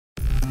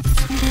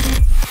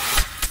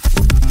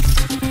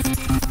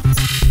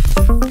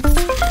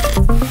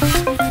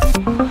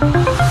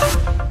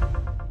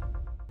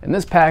In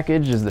this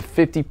package is the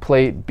 50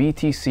 plate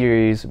BT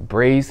series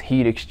brazed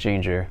heat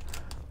exchanger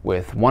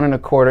with 1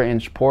 1/4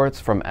 inch ports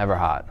from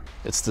Everhot.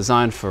 It's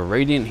designed for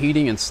radiant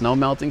heating and snow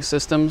melting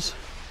systems,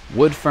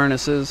 wood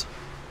furnaces,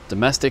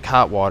 domestic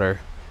hot water,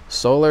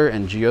 solar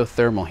and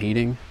geothermal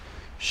heating,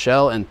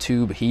 shell and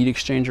tube heat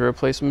exchanger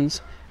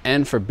replacements,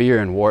 and for beer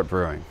and wort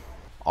brewing.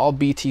 All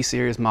BT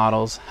series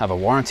models have a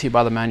warranty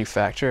by the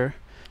manufacturer.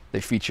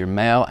 They feature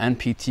Male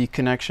NPT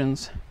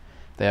Connections.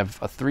 They have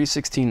a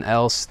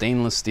 316L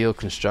stainless steel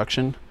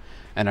construction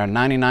and are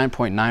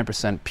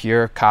 99.9%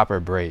 pure copper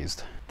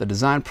brazed. The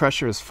design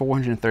pressure is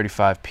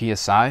 435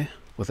 psi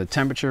with a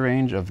temperature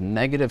range of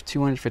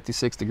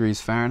 -256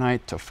 degrees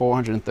Fahrenheit to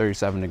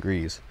 437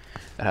 degrees.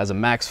 It has a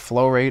max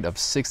flow rate of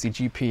 60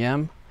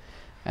 GPM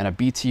and a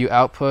BTU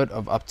output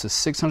of up to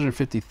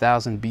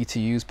 650,000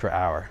 BTUs per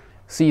hour.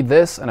 See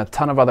this and a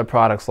ton of other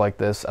products like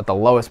this at the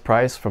lowest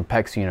price from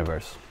PEX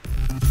Universe.